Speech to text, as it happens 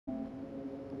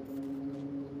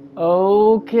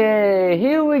Okay,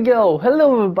 here we go.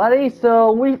 Hello everybody.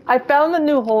 I found a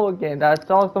new hole again that I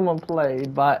saw someone play,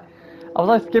 but I was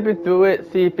like skipping through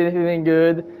it, see if it's anything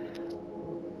good.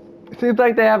 Seems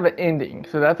like they have an ending,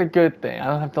 so that's a good thing. I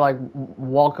don't have to like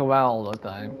walk around all the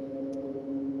time.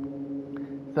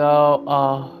 So,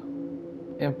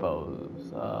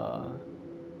 infos.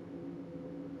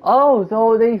 Oh,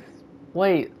 so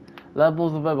wait.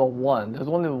 Levels of level 1. There's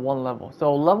only one level.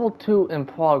 So level 2 in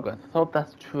progress. Let's hope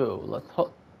that's true. Let's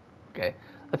hope. Okay.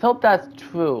 Let's hope that's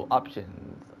true.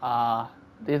 Options.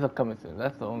 These are coming soon.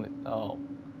 That's the only. Oh.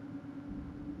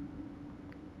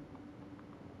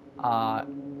 Uh,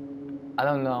 I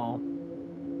don't know.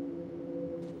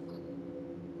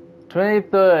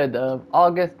 23rd of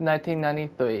August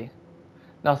 1993.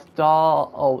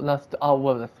 What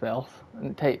was the spells?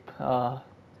 And tape.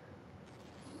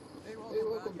 Hey, Hey, welcome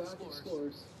back, welcome back,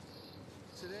 explorers. explorers.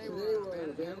 Today Today we're at an we're at an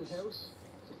abandoned abandoned house. house.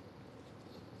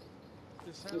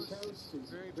 This This house is house is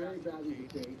very very badly badly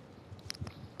decayed. decayed.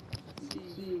 You can You can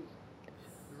see see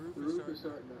the roof the is roof is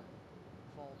starting to starting to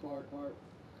fall fall apart. apart.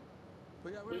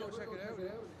 But yeah, we're But gonna yeah, go we're check gonna it go check out. it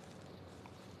out.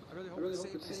 I really I hope really it's hope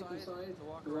safe it's safe inside inside to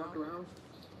walk to walk around. around.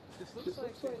 This looks This like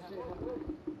looks they like have they a. have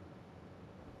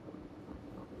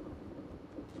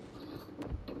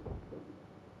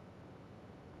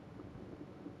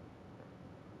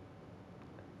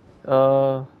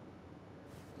Uh.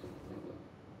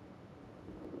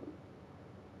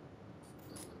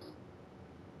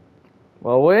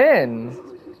 Well, we're in.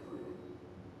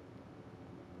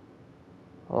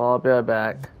 I'll be right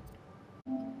back.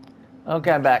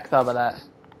 Okay, I'm back. Sorry about that.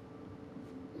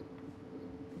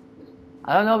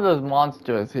 I don't know if there's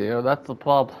monsters here. That's the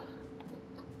problem.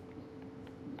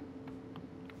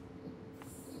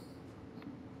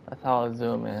 That's how I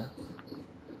zoom in.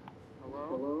 Hello?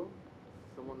 hello,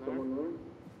 Someone there? someone there?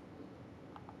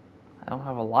 I don't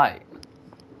have a light.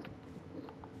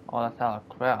 Oh, that's how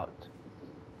I crouch.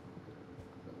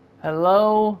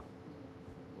 Hello?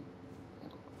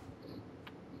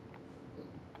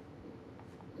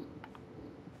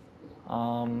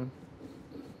 Um,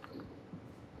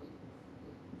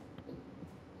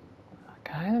 I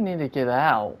kind of need to get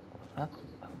out. That's.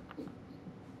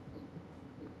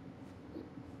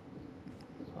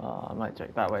 I might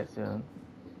check that way soon.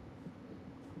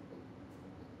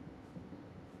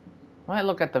 I might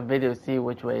look at the video, see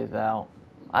which way is out.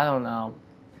 I don't know.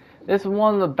 This is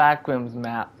one of the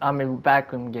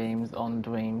backroom games on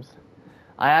Dreams.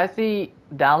 I actually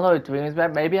downloaded Dreams,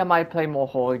 but maybe I might play more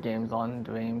horror games on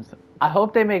Dreams. I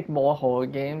hope they make more horror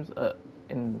games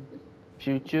in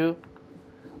future.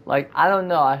 Like, I don't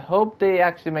know. I hope they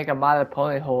actually make a My Little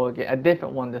Pony horror game, a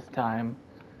different one this time.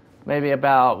 Maybe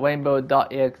about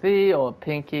Rainbow.exe or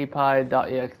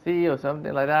PinkyPie.exe or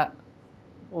something like that.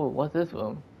 Oh, what's this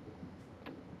room?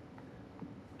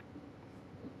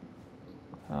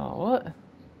 Oh, what?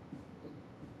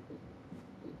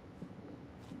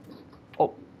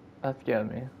 Oh, that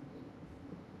scared me.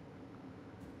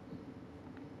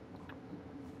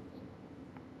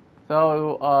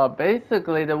 So,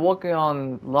 basically, they're working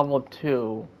on level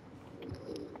 2.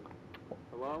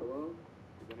 Hello? Hello,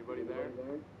 Is anybody is there? anybody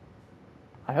there?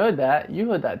 I heard that. You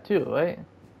heard that too, right?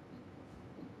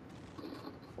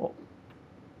 Oh,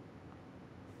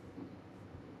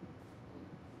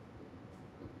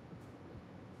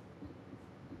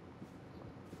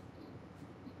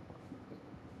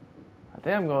 I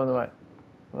think I'm going the right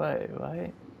way,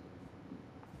 right?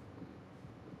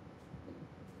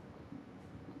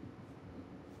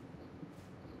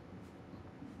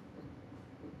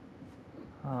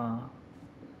 Huh.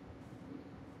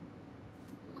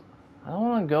 I don't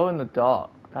want to go in the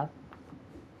dark. That's.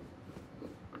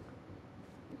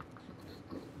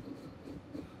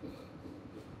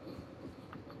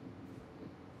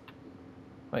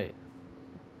 Wait.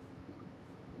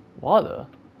 Water?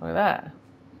 Look at that.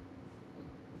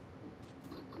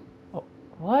 Oh,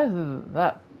 what is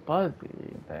that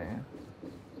fuzzy thing?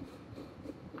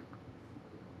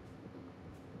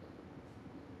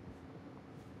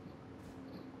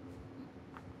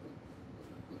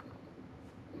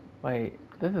 Wait,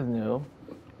 this is new.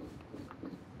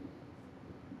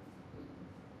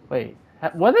 Wait,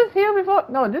 was this here before?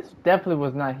 No, this definitely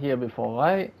was not here before,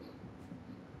 right?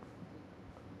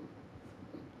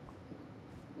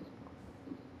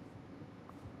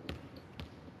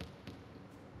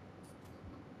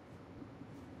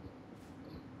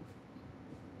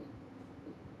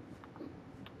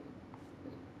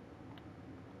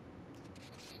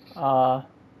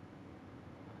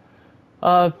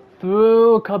 Uh,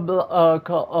 through a couple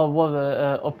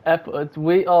of efforts,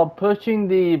 we are pushing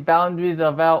the boundaries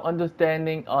of our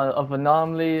understanding of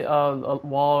anomaly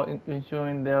while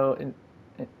ensuring their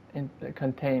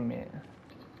containment.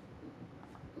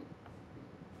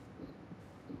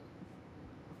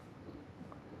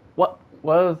 What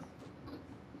was?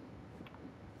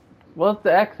 What's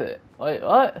the exit? Wait,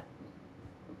 what?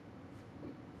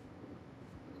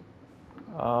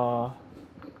 Uh.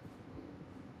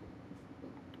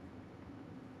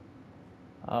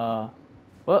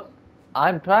 What?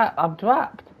 I'm trapped. I'm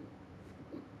trapped.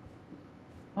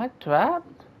 Am I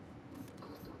trapped?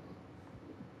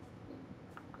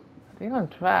 I think I'm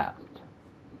trapped.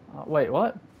 Wait,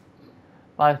 what?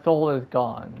 My soul is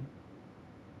gone.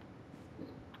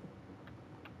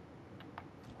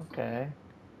 Okay.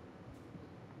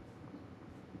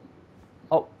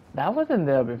 Oh, that wasn't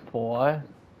there before.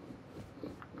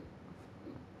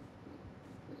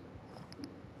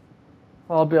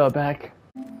 I'll be right back.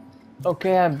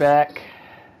 Okay, I'm back.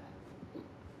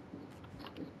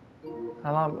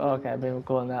 How long? Okay, I've been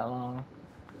recording that long.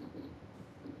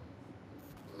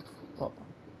 Oh.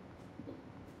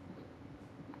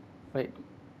 Wait.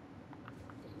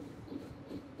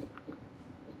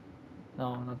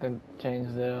 No, nothing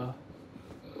changed there.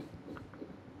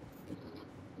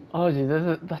 Oh, geez,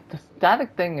 the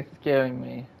static thing is scaring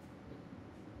me.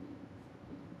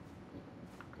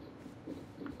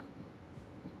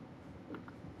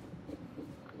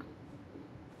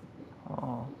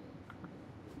 Oh.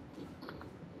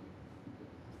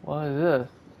 What is this?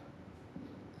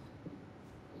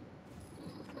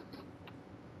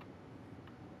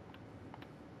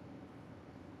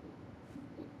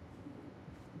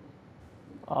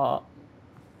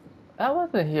 That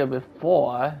wasn't here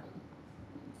before.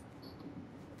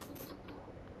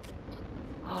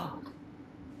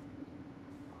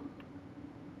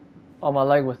 Oh, my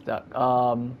leg was stuck.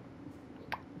 Can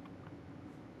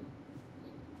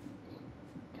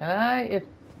I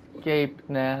escape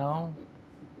now?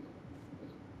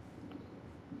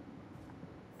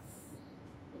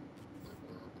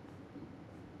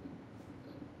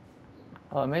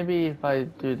 Maybe if I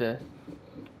do this.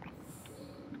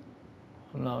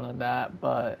 No, not that,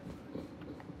 but...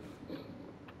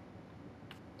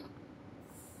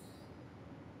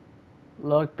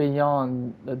 Look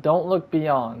beyond. Don't look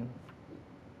beyond.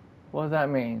 What does that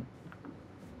mean?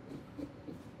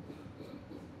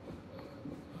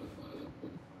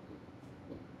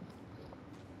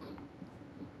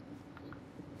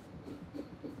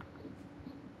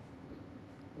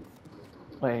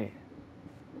 Wait.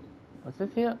 Was this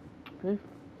here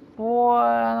before?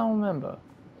 I don't remember.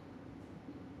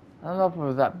 I don't know if it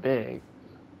was that big.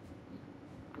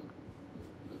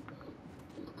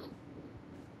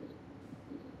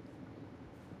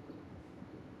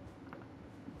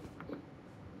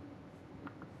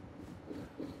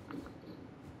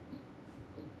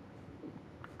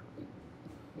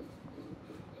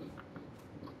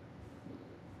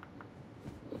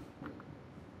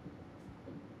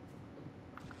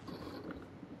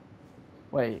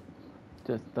 Wait,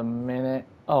 just a minute.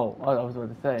 Oh, I was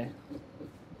about to say.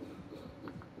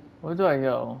 Where do I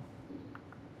go?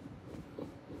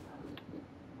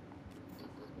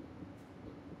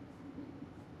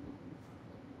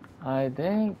 I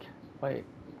think. Wait,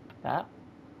 that?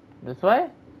 This way?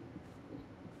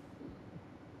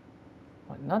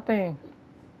 What, nothing.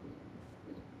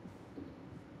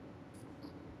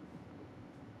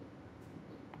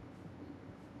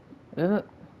 Isn't.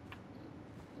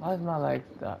 Why is my leg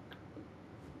stuck?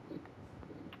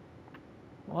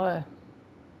 What?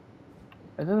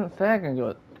 It doesn't say I can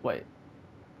go. Wait.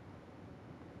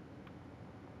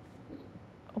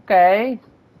 Okay.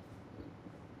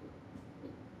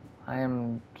 I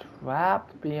am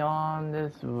trapped beyond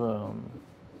this room.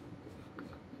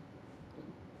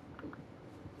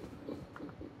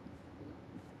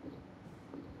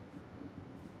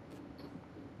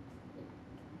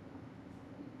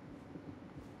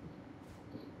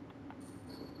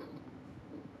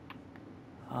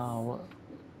 What?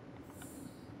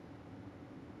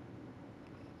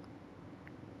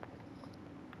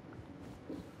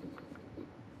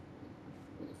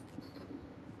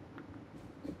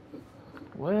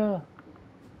 Where?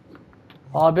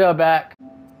 Oh, I'll be right back.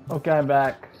 Okay, I'm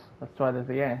back. Let's try this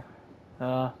again.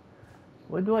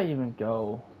 Where do I even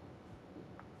go?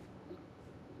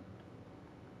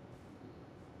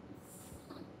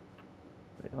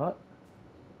 Wait, what?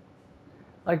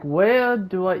 Like, where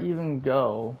do I even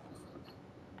go?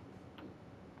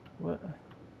 What? It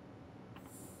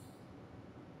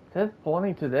says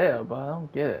pointing to there, but I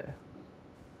don't get it.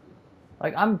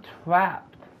 Like, I'm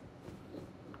trapped.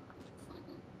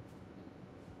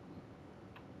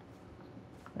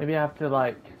 Maybe I have to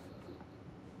like.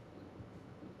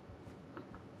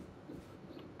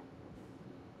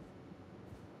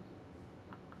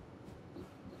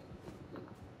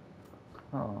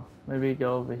 Oh, maybe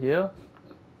go over here.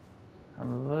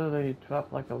 I'm literally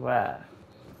trapped like a rat.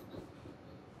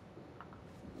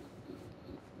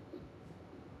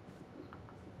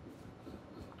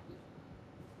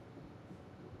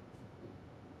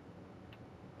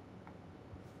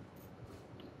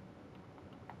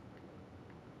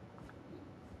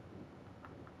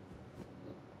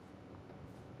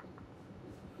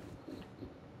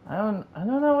 I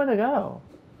don't know where to go.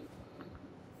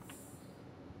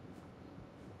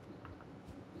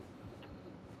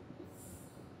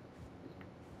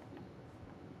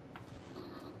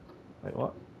 Wait,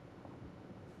 what?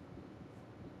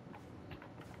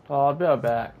 Oh, I'll be right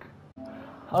back.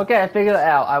 Okay, I figured it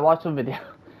out. I watched the video.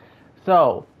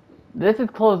 So, this is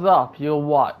closed up. You'll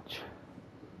watch.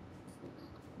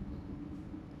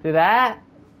 See that?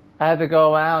 I had to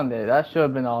go around it. That should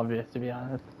have been obvious, to be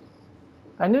honest.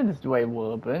 I knew this way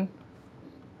would open.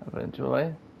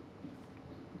 Eventually.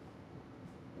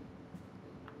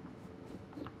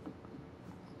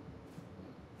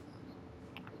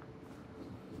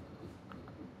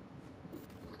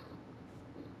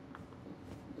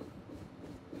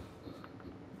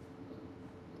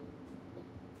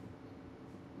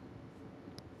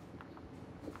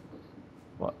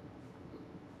 What?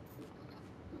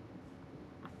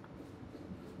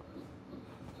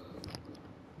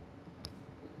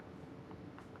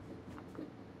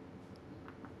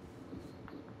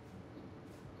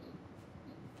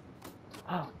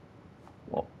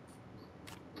 What?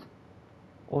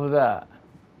 What was that?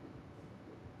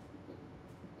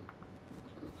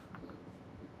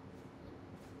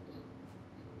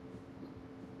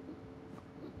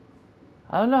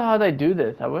 I don't know how they do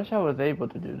this. I wish I was able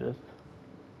to do this.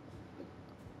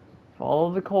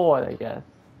 Follow the cord, I guess.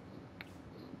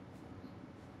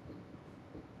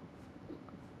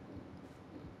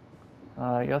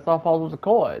 I guess I'll follow the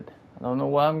cord. I don't know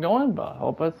where I'm going, but I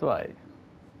hope it's right.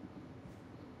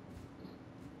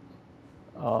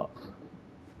 Oh.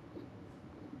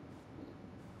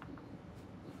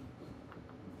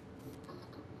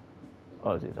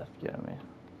 Oh, geez, that scared me.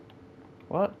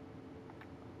 What?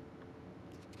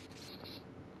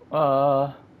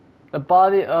 The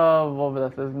body of, what was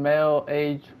that, says male,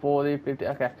 age 40, 50,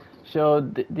 okay.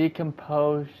 Showed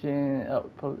decomposition,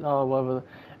 whatever.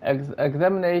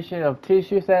 Examination of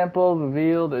tissue samples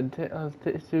revealed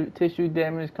tissue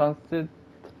damage consisted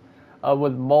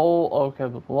with mold, okay,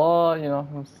 blah, you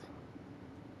know.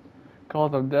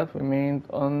 Cause of death remains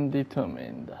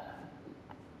undetermined.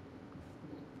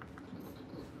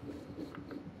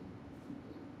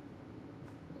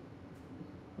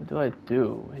 What do I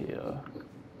do here?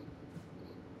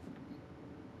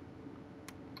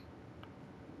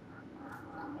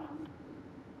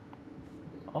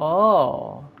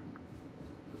 Oh.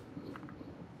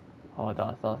 Oh, I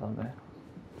thought I saw something.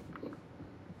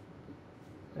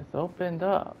 It's opened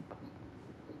up.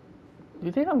 Do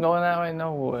you think I'm going that way?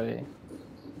 No way.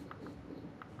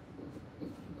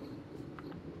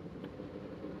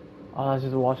 Oh, that's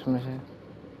just a washing machine.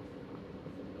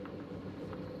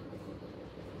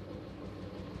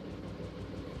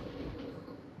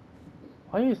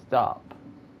 Why do you stop?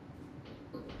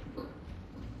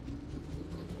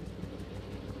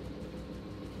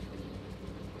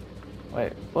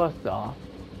 Wait, first off.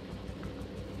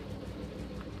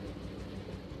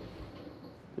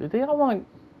 Do you think I want...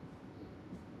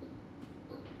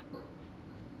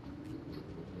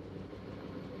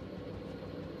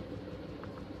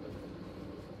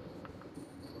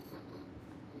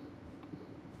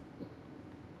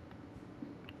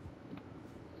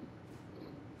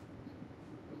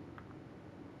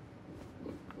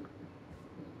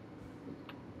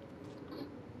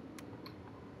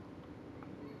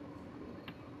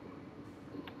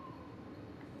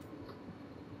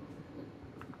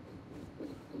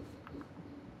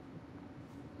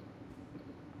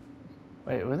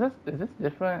 Wait, is this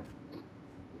different?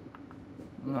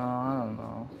 No, I don't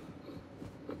know.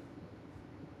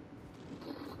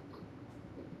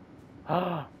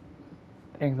 Ah,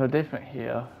 things are different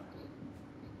here.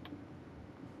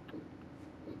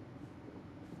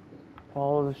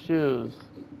 Follow the shoes.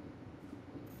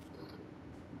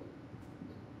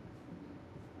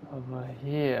 Over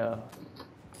here.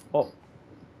 Oh,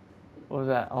 what was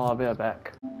that? Oh, I'll be right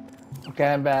back. Okay,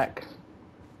 I'm back.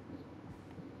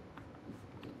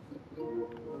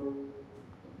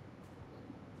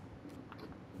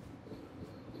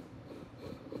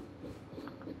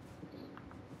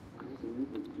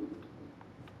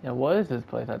 Yeah, what is this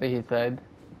place? I think he said.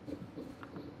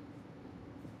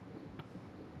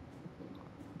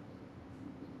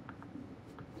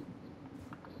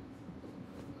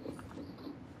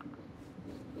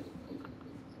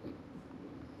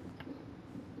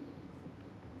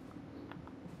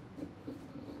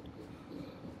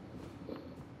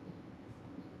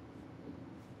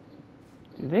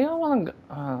 You think I wanna go?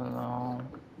 I don't know.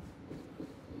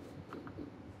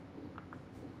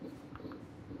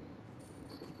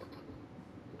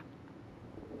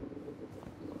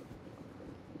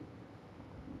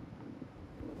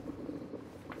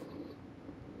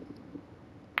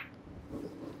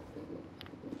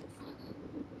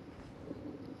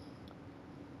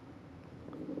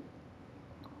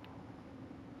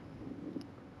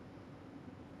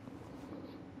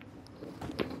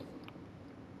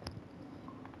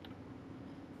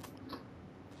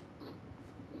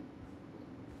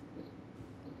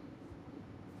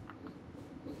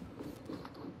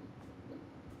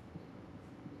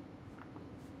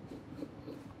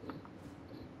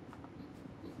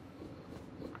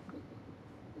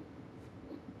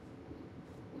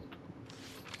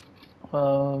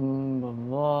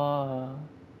 Blah.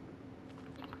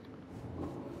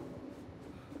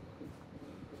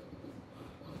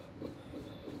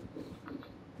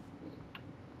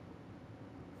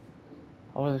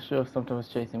 I wasn't sure if something was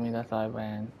chasing me, that's why I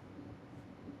ran.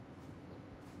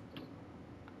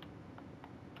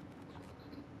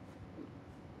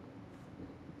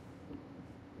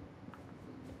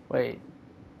 Wait.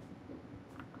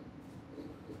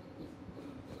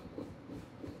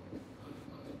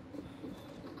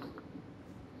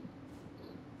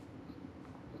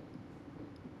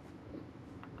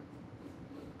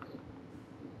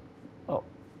 Oh.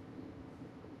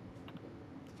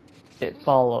 It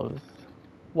follows.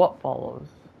 What follows?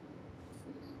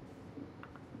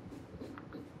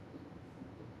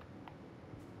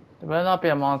 There better not be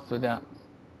a monster down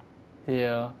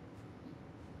here.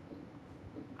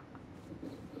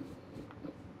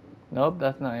 Nope,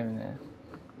 that's not even there.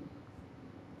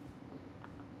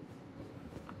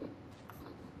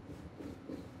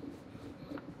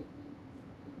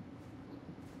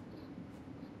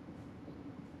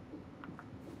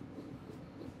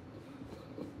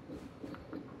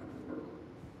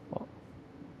 Oh.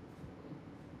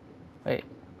 Wait.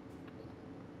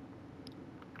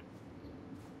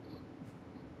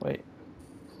 Wait.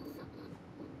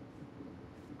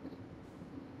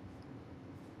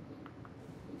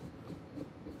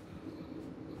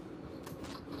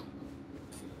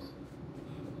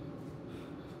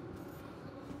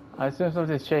 I assume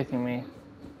something's chasing me.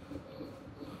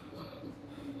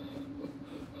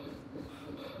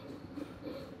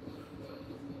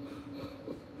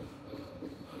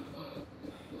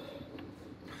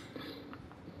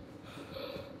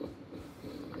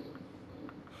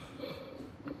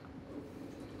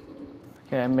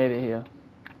 Okay, I made it here.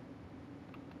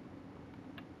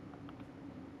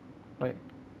 Wait.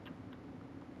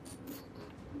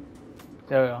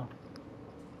 There we go.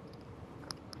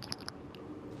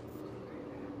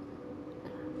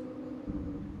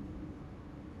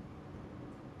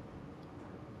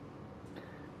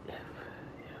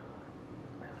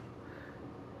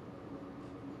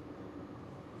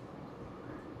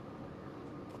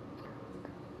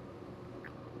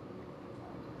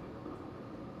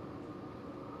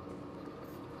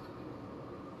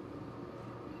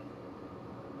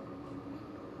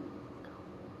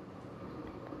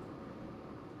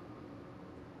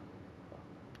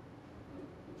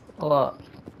 Hold up.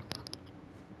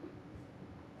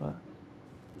 What?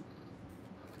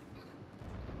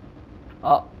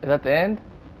 Oh, is that the end?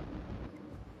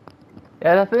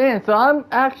 Yeah, that's the end. So I'm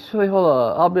actually, hold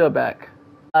on, I'll be right back.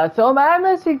 So I'm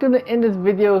actually gonna end this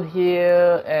video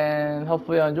here, and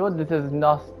hopefully you enjoyed. This is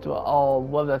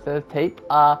what that says, tape.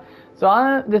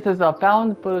 This is a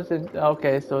found footage.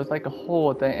 Okay, so it's like a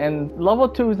whole thing, and level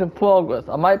 2 is in progress.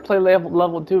 I might play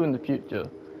level 2 in the future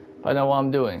if I know what I'm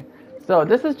doing. So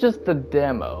this is just the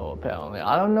demo, apparently.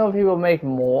 I don't know if he will make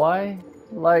more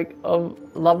like of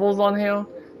levels on here,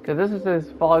 because this is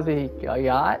as far as he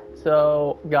got.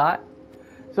 So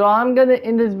I'm gonna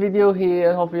end this video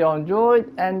here. Hope y'all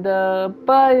enjoyed, and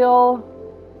bye y'all.